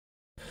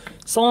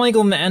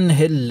Assalamualaikum and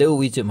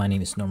hello YouTube, my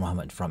name is Nur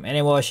Muhammad from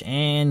NYWatch,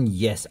 and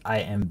yes,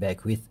 I am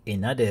back with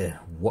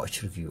another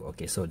watch review.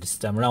 Okay, so this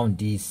time around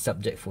the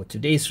subject for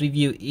today's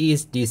review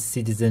is this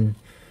Citizen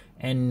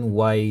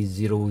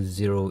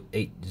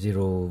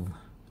NY0080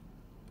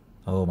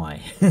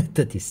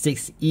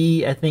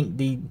 36E. I think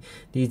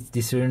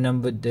this serial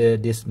number,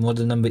 this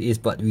model number is,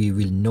 but we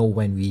will know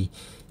when we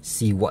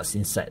see what's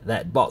inside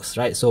that box,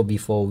 right? So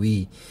before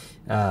we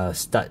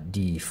start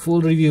the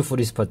full review for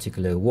this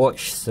particular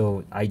watch,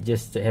 so I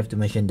just have to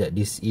mention that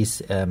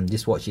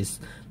this watch is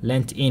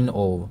lent in,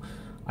 or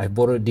I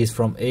borrowed this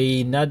from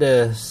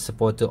another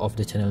supporter of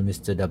the channel,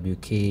 Mr.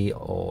 WK,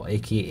 or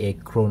aka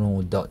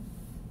Chronopath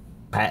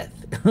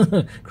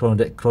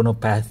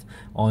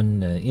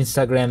on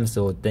Instagram.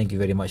 So thank you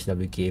very much,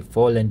 WK,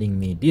 for lending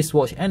me this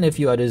watch and a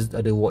few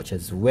other watch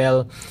as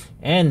well.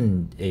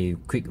 And a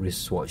quick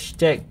wristwatch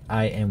check,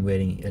 I am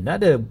wearing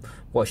another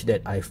watch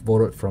that I've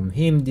borrowed from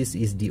him. This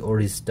is the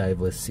Oris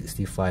Diver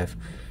 65,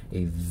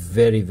 a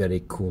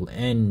very cool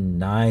and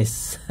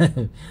nice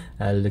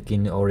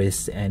looking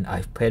Oris, and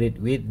I've paired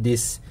it with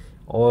this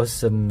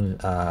awesome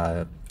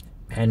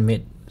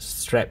handmade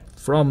strap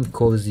from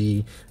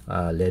Cozy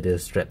Leather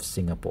Strap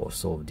Singapore.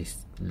 So this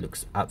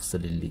looks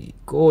absolutely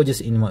gorgeous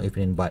in my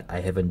opinion, but I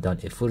haven't done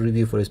a full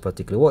review for this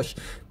particular watch.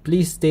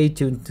 Please stay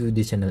tuned to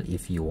the channel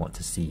if you want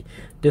to see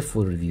the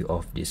full review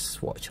of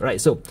this watch. Right,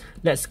 so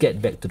let's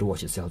get back to the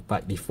watch itself,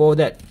 but before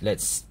that,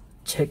 let's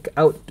check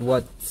out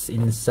what's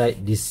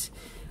inside this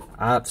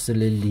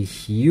absolutely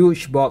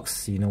huge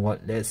box. You know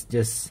what, let's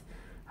just,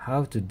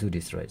 how to do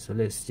this, right? So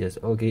let's just,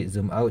 okay,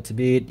 zoom out a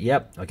bit.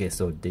 Yep, okay,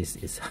 so this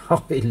is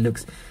how it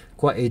looks.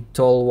 Quite a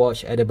tall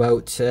watch at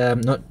about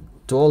not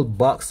tall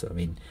box, I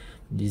mean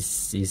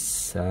this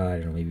is I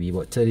don't know, maybe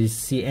about 30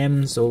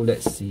 cm. So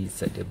let's see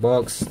inside the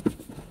box.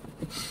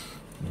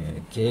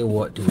 Okay,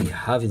 what do we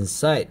have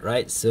inside,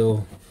 right?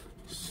 So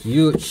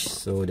huge,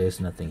 so there's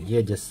nothing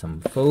here, just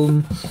some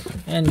foam,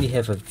 and we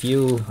have a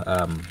few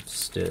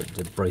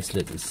the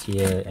bracelet is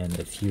here, and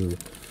a few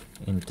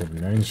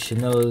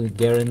international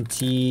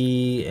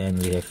guarantee,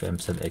 and we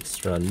have some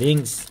extra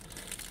links,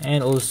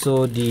 and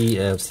also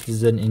the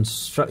Citizen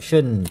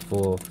instruction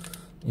for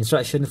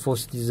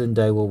Citizen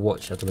Diver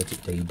watch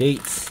automatic day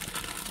dates.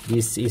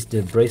 This is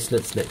the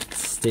bracelets.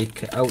 Let's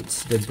take out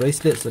the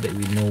bracelet so that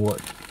we know what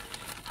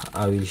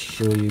I will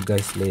show you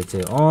guys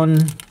later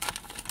on.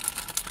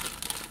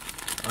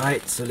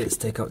 Alright, so let's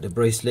take out the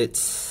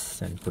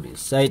bracelets and put it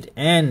aside,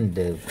 and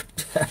the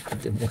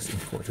most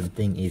important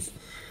thing is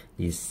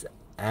this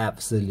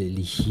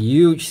absolutely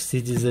huge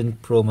Citizen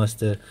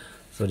Promaster.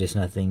 So there's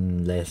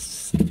nothing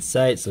less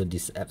inside. So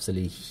this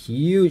absolutely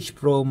huge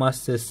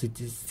Promaster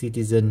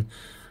Citizen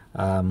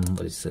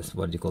what is this,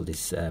 what do you call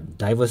this,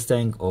 diver's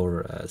tank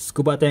or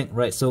scuba tank,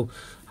 right? So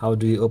how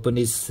do you open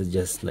this? So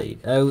just lay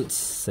it out,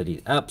 set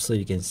it up so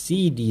you can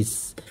see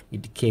this.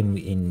 It came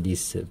in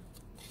this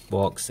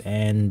box,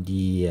 and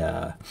the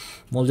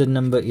model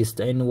number is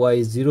the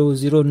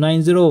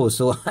NY0090.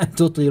 So I'm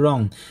totally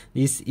wrong.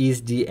 This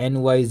is the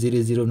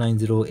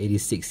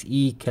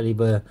NY0090-86E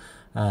caliber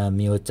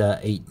Miyota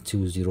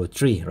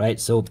 8203, right?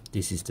 So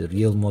this is the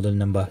real model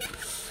number.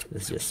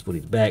 Let's just put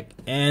it back,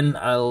 and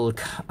I'll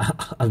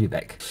be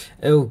back.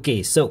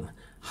 Okay, so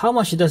how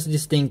much does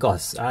this thing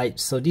cost? Alright,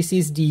 so this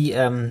is the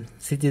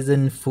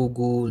Citizen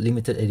Fugu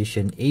limited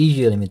edition,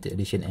 Asia limited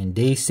edition, and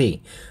they say,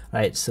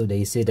 right, so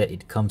they say that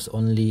it comes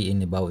only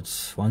in about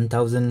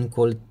 1000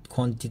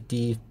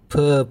 quantity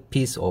per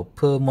piece or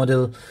per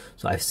model.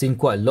 So I've seen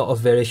quite a lot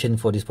of variation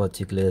for this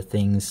particular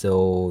thing,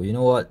 so you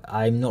know what,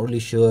 I'm not really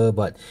sure,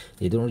 but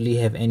they don't really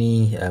have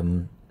any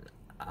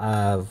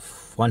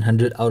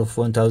 100 out of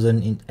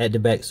 1000 at the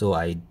back, so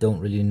I don't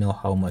really know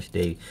how much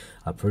they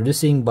are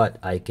producing, but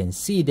I can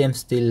see them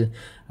still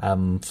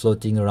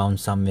floating around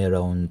somewhere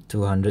around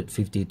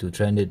 $250 to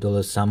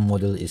 $300. Some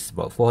model is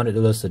about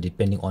 $400, so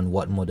depending on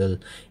what model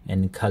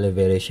and color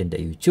variation that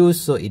you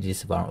choose, so it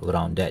is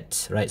around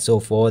that, right?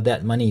 So for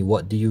that money,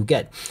 what do you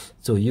get?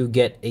 So you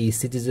get a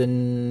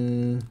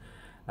Citizen,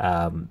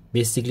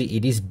 basically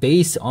it is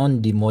based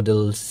on the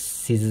model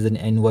Citizen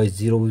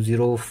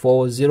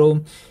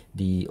NY0040,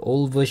 the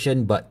old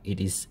version, but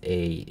it is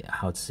a,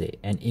 how to say,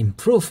 an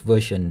improved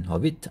version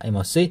of it, I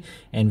must say.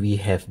 And we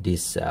have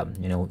this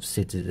you know,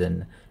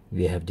 Citizen,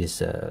 we have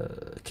this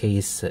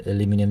case,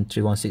 aluminum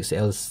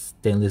 316L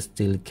stainless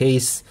steel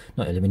case,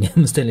 not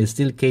aluminum, stainless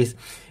steel case,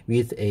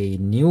 with a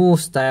new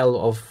style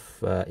of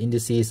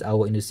indices,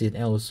 hour indices,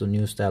 and also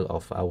new style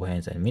of hour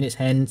hands and minutes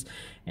hands.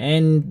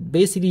 And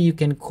basically you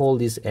can call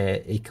this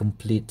a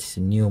complete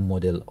new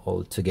model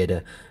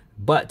altogether,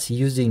 but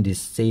using the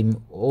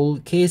same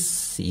old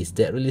case. Is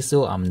that really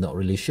so? I'm not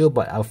really sure,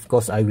 but of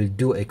course I will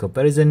do a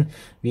comparison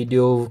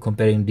video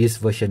comparing this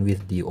version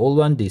with the old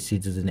one, the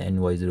Citizen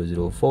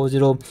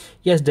NY0040.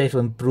 Yes, they've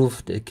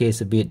improved the case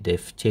a bit,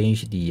 they've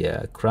changed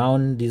the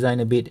crown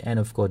design a bit, and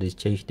of course they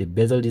changed the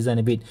bezel design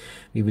a bit.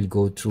 We will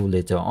go through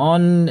later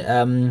on.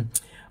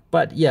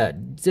 But yeah,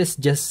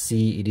 just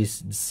see it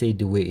is, say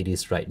the way it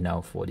is right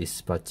now for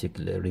this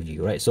particular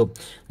review, right? So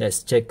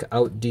let's check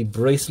out the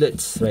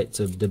bracelets, right?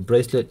 So the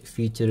bracelet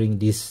featuring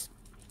this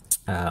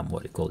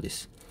what do you call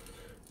this,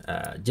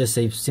 just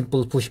a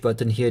simple push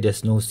button here.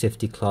 There's no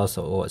safety class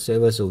or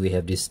whatsoever, so we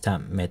have this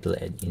stamped metal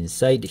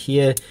inside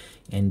here,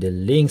 and the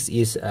links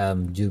is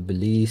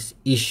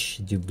Jubilee-ish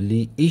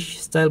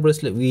style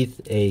bracelet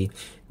with a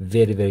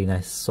very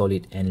nice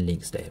solid end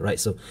links there, right?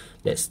 So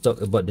let's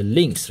talk about the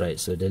links, right?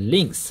 So the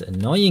links,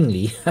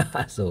 annoyingly,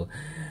 so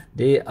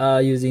they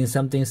are using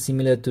something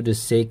similar to the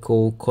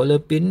Seiko collar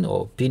pin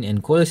or pin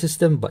and collar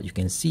system, but you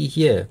can see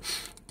here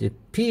the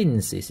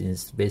pins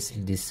is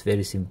basically this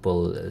very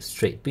simple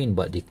straight pin,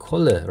 but the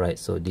collar, right?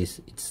 So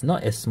this, it's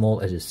not as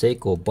small as the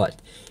Seiko,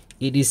 but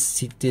it is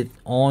seated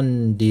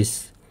on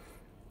this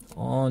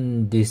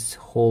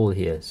hole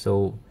here.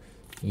 So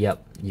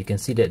yep, you can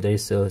see that there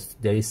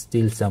is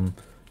still some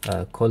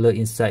collar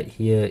inside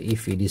here.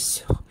 If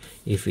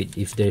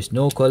there is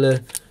no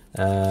collar,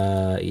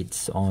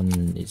 it's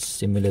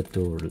similar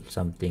to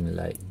something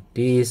like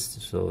this.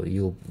 So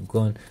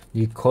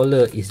the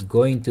collar is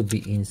going to be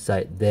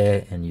inside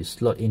there, and you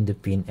slot in the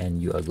pin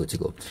and you are good to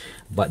go.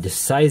 But the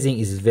sizing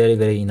is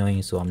very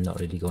annoying, so I'm not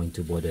really going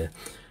to bother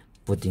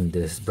putting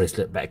this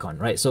bracelet back on,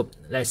 right? So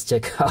let's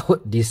check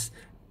out this.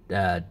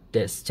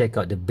 Let's check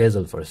out the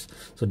bezel first.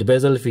 So the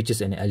bezel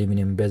features an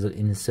aluminum bezel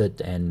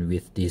insert, and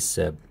with this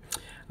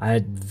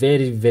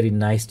very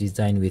nice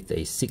design with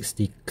a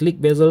 60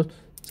 click bezel,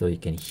 so you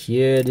can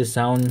hear the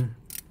sound.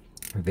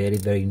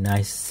 Very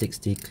nice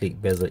 60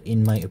 click bezel,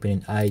 in my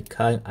opinion. I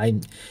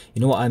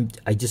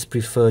just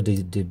prefer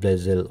the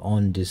bezel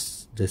on the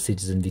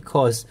Citizen,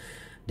 because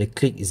the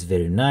click is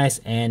very nice,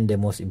 and the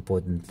most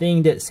important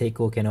thing that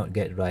Seiko cannot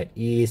get right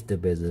is the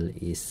bezel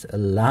is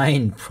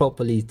aligned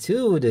properly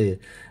to the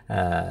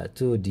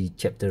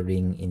chapter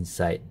ring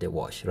inside the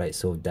watch, right?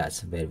 So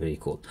that's very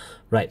cool,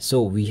 right?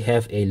 So we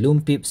have a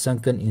lume pip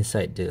sunken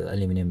inside the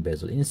aluminum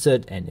bezel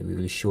insert, and we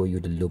will show you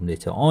the lume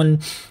later on.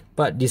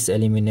 But this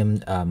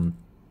aluminum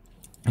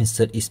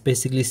insert is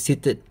basically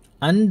seated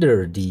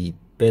under the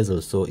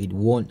bezel, so it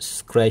won't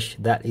scratch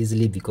that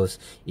easily, because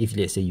if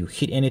let's say you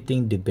hit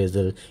anything, the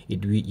bezel,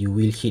 you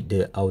will hit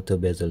the outer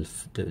bezel,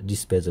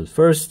 this bezel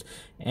first,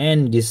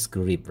 and this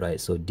grip,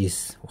 right? So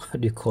this, what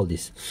do you call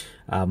this,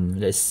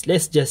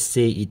 let's just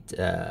say it,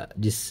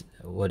 this,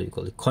 what do you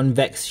call it,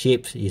 convex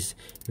shape is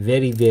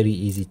very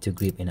easy to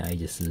grip, and I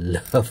just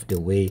love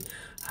the way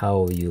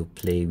how you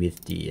play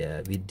with the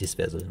with this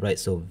bezel, right?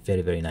 So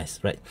very nice,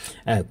 right?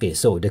 Okay,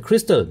 so the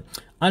crystal,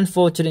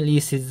 unfortunately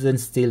Citizen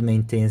still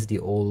maintains the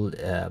old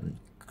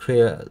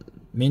clear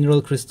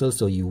mineral crystal,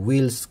 so you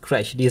will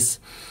scratch this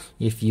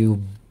if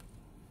you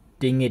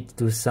ding it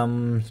to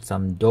some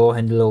door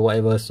handle or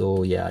whatever.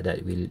 So yeah,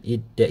 that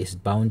is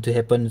bound to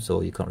happen,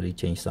 so you can't really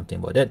change something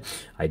about that.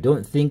 I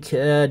don't think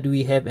do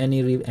we have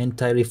any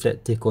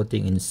anti-reflective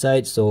coating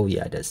inside, so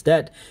yeah, that's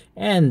that.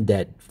 And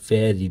that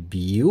very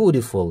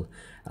beautiful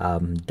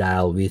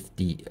dial with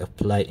the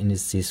applied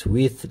indices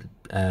with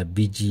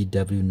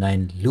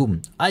BGW9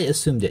 lume. I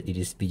assume that it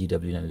is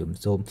BGW9 lume.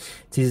 So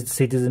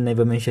Citizen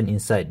never mentioned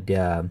inside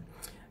their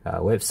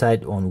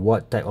website on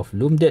what type of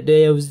lume that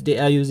they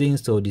are using.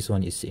 So this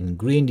one is in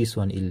green, this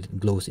one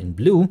glows in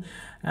blue,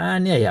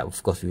 and yeah,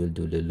 of course we will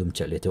do the lume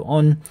check later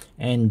on.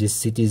 And the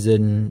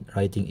Citizen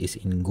writing is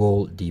in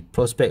gold, the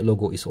Prospect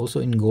logo is also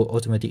in gold,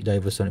 automatic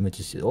diverse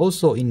sonometers is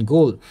also in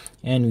gold,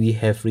 and we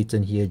have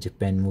written here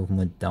Japan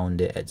movement down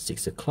there at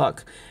 6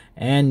 o'clock.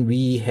 And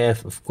we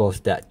have, of course,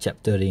 that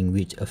chapter ring,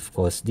 which of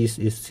course this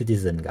is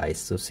Citizen, guys.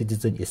 So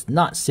Citizen is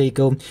not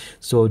Seiko,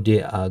 so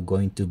they are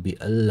going to be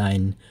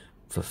aligned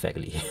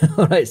perfectly.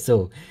 All right,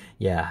 so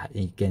yeah,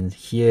 you can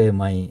hear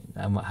my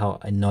how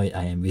annoyed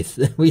I am with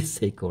with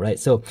Seiko, right?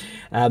 So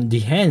the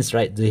hands,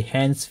 right, the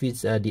hands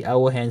fits the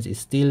hour hands is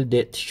still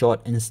that short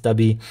and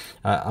stubby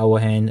hour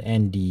hand,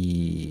 and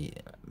the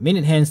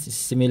minute hands is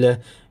similar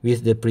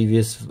with the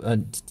previous,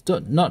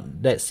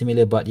 not that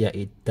similar, but yeah,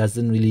 it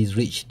doesn't really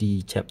reach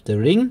the chapter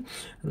ring,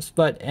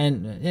 but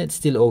and it's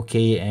still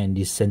okay. And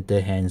the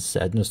center hands,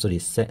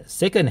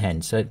 second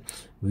hands, right,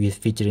 with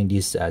featuring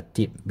this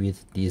tip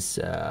with this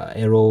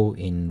arrow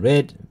in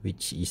red,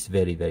 which is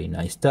very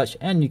nice touch.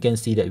 And you can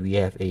see that we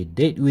have a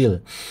date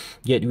wheel.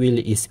 Date wheel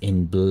is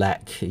in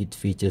black, it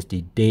features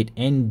the date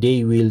and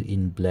day wheel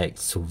in black,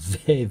 so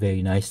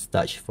very nice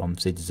touch from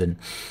Citizen,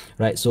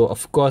 right? So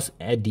of course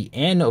at the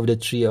end of the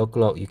 3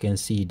 o'clock you can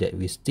see that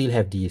we still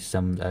have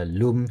some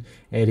lume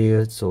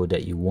area, so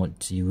that you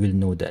will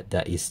know that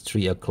that is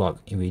 3 o'clock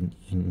even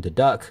in the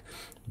dark.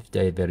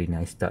 Very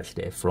nice touch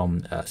there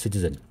from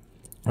Citizen.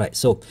 Right,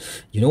 so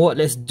you know what,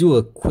 let's do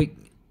a quick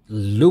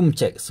lume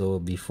check. So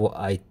before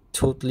I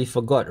totally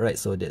forgot, right,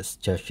 so let's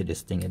gesture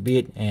this thing a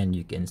bit, and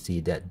you can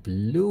see that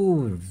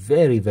blue,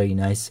 very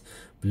nice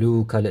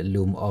blue colored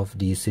lume of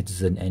the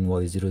Citizen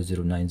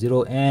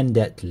NY0090, and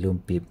that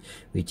lume pip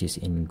which is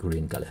in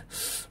green color.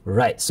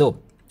 Right, so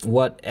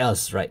what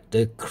else, right?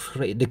 The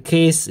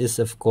case is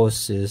of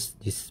course is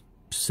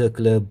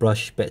circular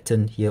brush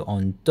pattern here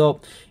on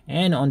top,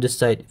 and on the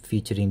side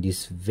featuring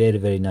this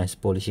very nice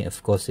polishing.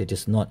 Of course, it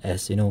is not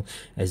as, you know,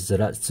 as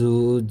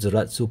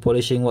Zaratsu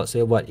polishing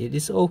whatsoever, but it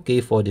is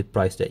okay for the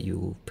price that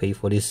you pay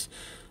for this.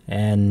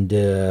 And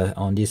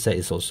on this side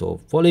is also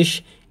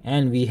polished,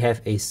 and we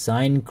have a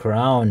sign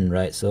crown,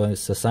 right? So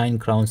it's a sign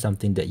crown,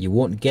 something that you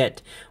won't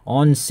get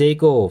on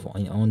Seiko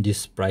on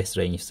this price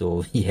range.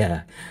 So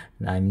yeah,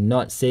 I'm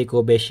not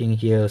Seiko bashing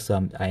here,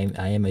 so I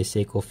am a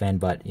Seiko fan,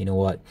 but you know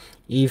what,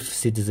 if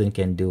Citizen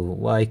can do,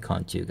 why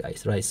can't you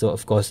guys, right? So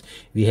of course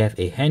we have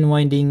a hand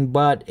winding,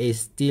 but it's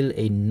still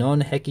a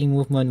non-hacking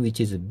movement,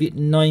 which is a bit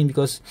annoying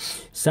because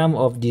some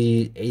of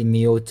the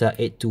Miyota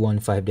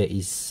 8215, there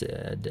is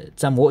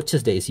some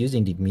watches that is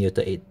using the Miyota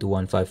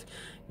 8215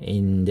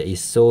 that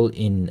is sold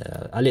in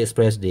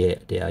AliExpress.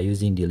 They are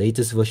using the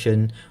latest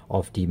version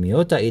of the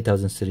Miyota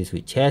 8000 series,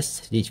 which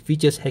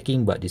features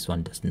hacking, but this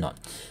one does not.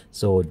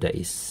 So that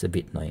is a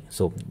bit annoying.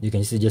 So you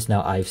can see just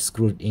now I've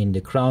screwed in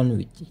the crown,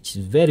 which is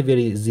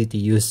very easy to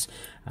use.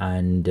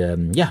 And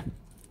yeah,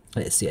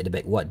 let's see at the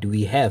back, what do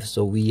we have?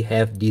 So we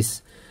have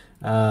this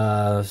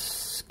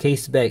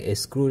case bag, a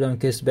screw down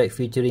case bag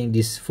featuring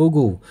this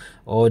fugu,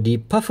 or the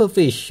puffer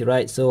fish,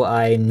 right? So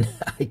I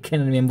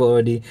can't remember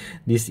already.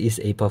 This is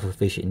a puffer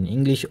fish in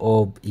English,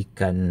 or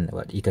ikan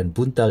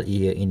buntal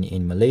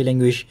in Malay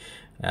language.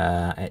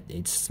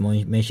 It's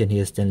mentioned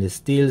here, stainless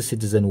steel,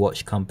 Citizen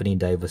watch company,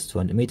 diverse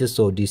 200 meters.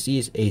 So this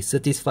is a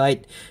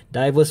certified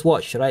diverse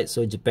watch, right?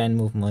 So Japan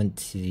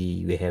movement,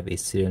 we have a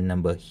serial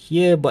number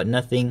here, but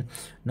nothing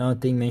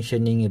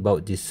mentioning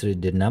about this,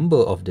 the number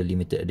of the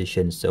limited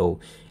edition. So,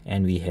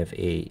 and we have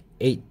a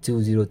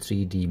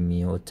 8203D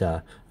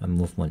Miyota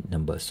movement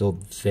number. So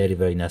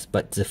very nice,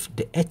 but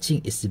the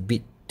etching is a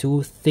bit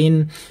too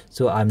thin,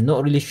 so I'm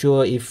not really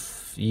sure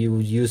if you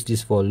use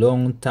this for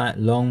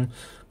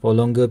for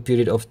longer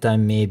period of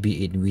time,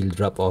 maybe it will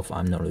drop off.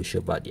 I'm not really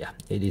sure, but yeah,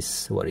 it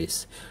is what it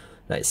is.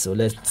 Right, so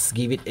let's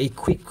give it a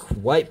quick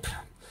wipe.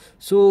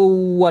 So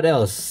what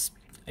else?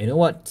 You know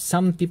what,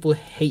 some people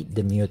hate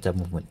the Miyota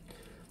movement,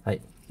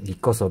 right,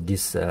 because of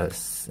this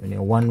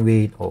one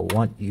way or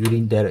one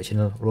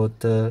unidirectional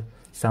rotor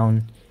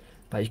sound.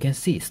 But you can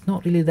see it's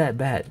not really that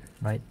bad,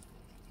 right?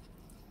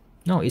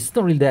 No, it's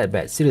not really that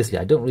bad. Seriously,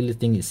 I don't really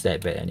think it's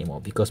that bad anymore,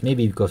 because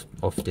maybe because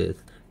of the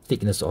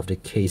thickness of the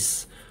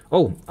case.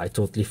 Oh, I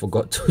totally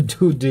forgot to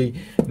do the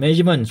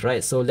measurements,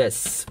 right? So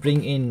let's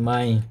bring in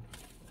my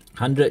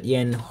 100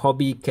 yen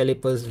hobby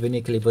calipers,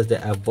 vernier calipers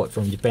that I bought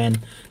from Japan.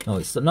 No,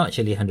 it's not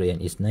actually 100 yen,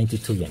 it's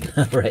 92 yen,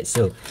 right?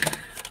 So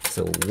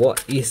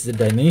what is the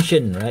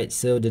dimension, right?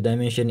 So the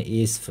dimension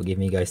is, forgive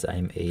me guys,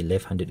 I'm a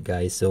left-handed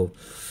guy, so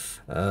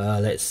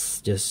let's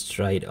just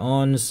try it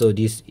on. So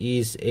this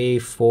is a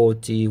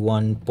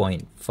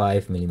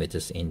 41.5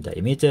 millimeters in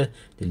diameter.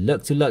 The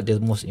lug to lug, the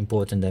most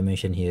important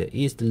dimension here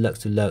is the lug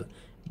to lug.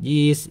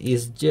 This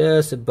is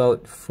just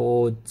about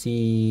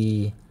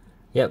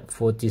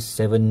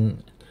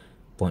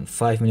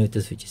 47.5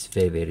 millimeters, which is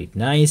very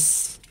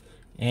nice.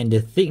 And the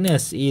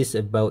thickness is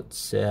about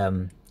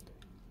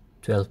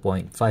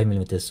 12.5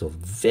 millimeters, so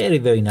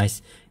very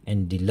nice.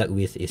 And the lug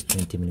width is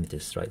 20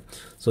 millimeters, right?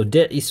 So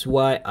that is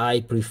why I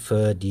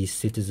prefer the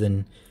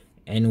Citizen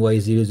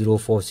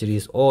NY0004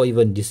 series, or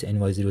even this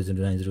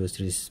NY0090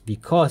 series,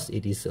 because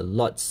it is a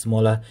lot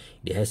smaller.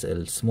 It has a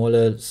lot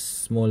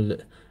smaller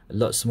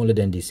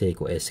than the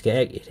Seiko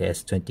SKX. It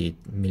has 20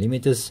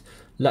 millimeters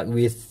lug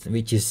width,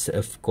 which is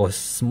of course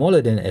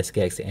smaller than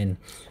SKX, and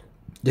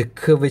the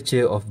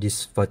curvature of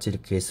this particular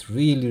case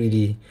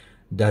really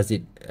does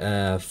it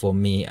for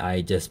me.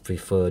 I just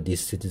prefer this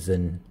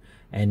Citizen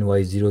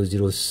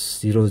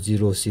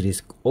NY0000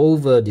 series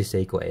over the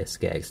Seiko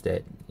SKX.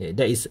 That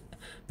is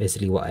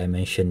basically what I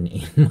mentioned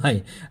in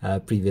my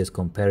previous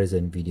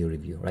comparison video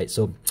review, right?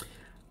 So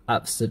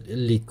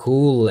absolutely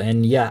cool.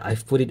 And yeah,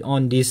 I've put it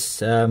on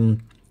this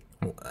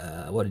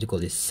what do you call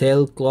this,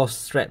 sailcloth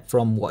strap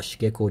from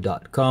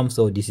watchgecko.com.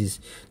 So this is,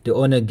 the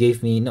owner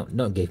gave me,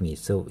 not gave me,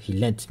 so he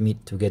lent me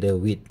together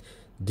with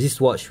this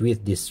watch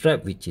with this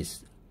strap, which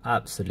is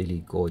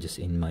absolutely gorgeous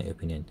in my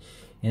opinion,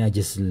 and I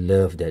just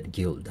love that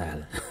gilt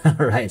dial.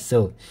 Right,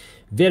 so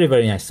very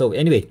nice. So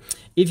anyway,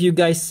 if you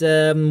guys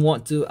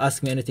want to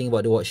ask me anything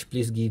about the watch,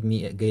 please give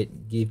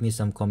me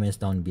some comments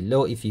down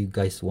below. If you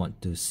guys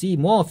want to see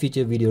more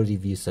future video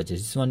reviews such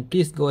as this one,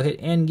 please go ahead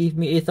and give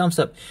me a thumbs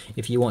up.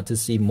 If you want to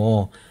see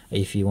more,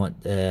 if you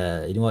want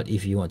you know what,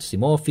 if you want to see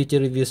more future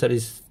reviews such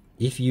as,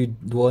 if you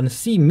want to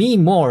see me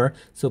more,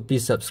 so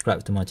please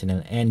subscribe to my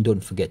channel, and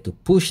don't forget to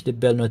push the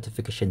bell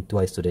notification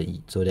twice so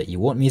that you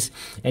won't miss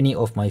any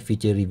of my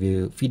future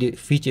video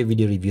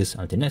reviews.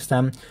 Until next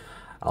time,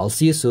 I'll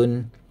see you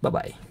soon. Bye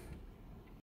bye.